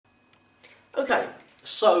Okay,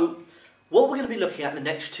 so what we're going to be looking at in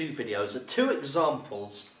the next two videos are two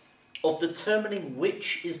examples of determining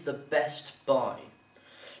which is the best buy.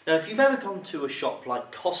 Now, if you've ever gone to a shop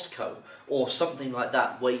like Costco or something like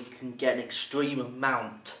that where you can get an extreme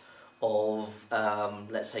amount of,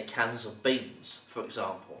 let's say, cans of beans, for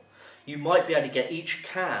example, you might be able to get each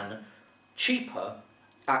can cheaper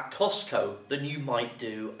at Costco than you might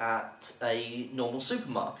do at a normal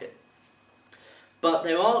supermarket. But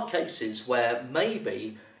there are cases where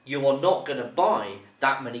maybe you are not going to buy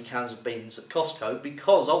that many cans of beans at Costco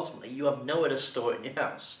because ultimately you have nowhere to store it in your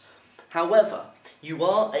house. However, you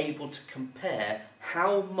are able to compare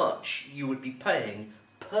how much you would be paying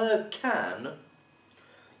per can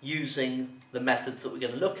using the methods that we're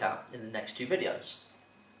going to look at in the next two videos.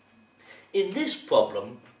 In this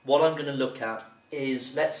problem, what I'm going to look at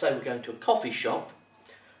is, let's say we're going to a coffee shop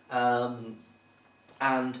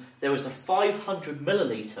and there is a 500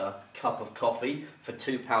 milliliter cup of coffee for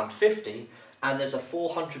 £2.50 and there's a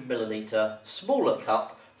 400 milliliter smaller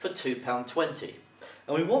cup for £2.20.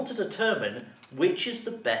 And we want to determine which is the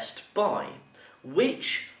best buy,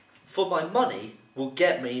 which for my money will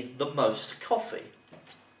get me the most coffee.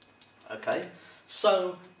 Okay,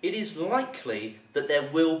 so it is likely that there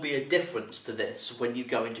will be a difference to this when you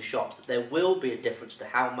go into shops, that there will be a difference to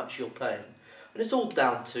how much you're paying. And it's all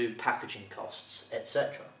down to packaging costs,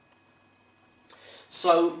 etc.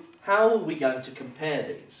 So how are we going to compare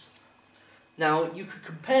these? Now, you could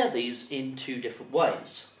compare these in two different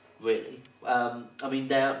ways, really.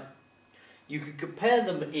 You could compare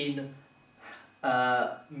them in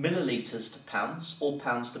millilitres to pounds or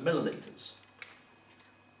pounds to millilitres.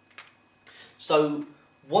 So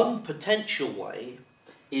one potential way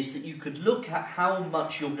is that you could look at how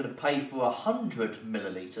much you're going to pay for 100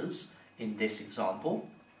 millilitres in this example.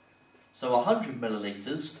 So 100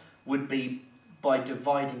 millilitres would be by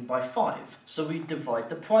dividing by 5. So we divide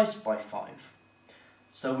the price by 5.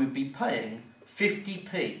 So we'd be paying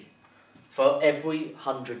 50p for every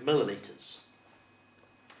 100 millilitres.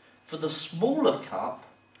 For the smaller cup,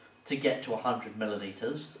 to get to 100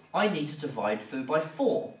 millilitres, I need to divide through by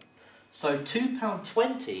 4. So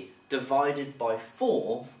 £2.20 divided by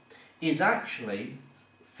 4 is actually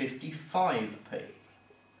 55p.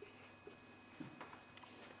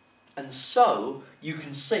 And so you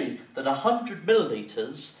can see that 100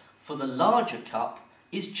 millilitres for the larger cup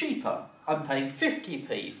is cheaper. I'm paying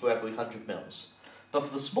 50p for every 100 mils. But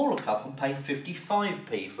for the smaller cup, I'm paying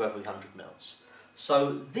 55p for every 100 mils.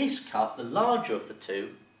 So this cup, the larger of the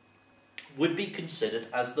two, would be considered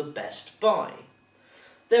as the best buy.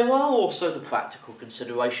 There are also the practical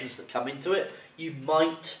considerations that come into it. You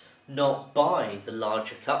might not buy the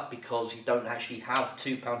larger cup because you don't actually have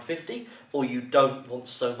 £2.50, or you don't want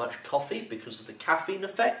so much coffee because of the caffeine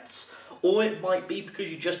effects, or it might be because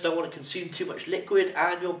you just don't want to consume too much liquid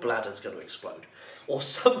and your bladder's going to explode, or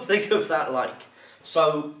something of that like.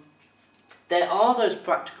 So there are those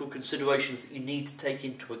practical considerations that you need to take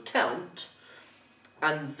into account,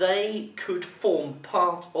 and they could form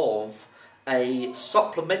part of a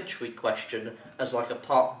supplementary question as like a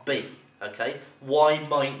part B. Okay, why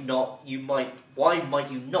might you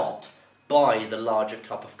not buy the larger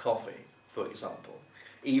cup of coffee, for example,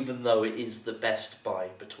 even though it is the best buy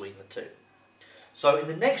between the two? So in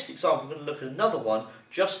the next example, we're going to look at another one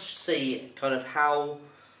just to see kind of how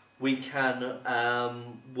we can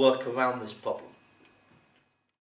work around this problem.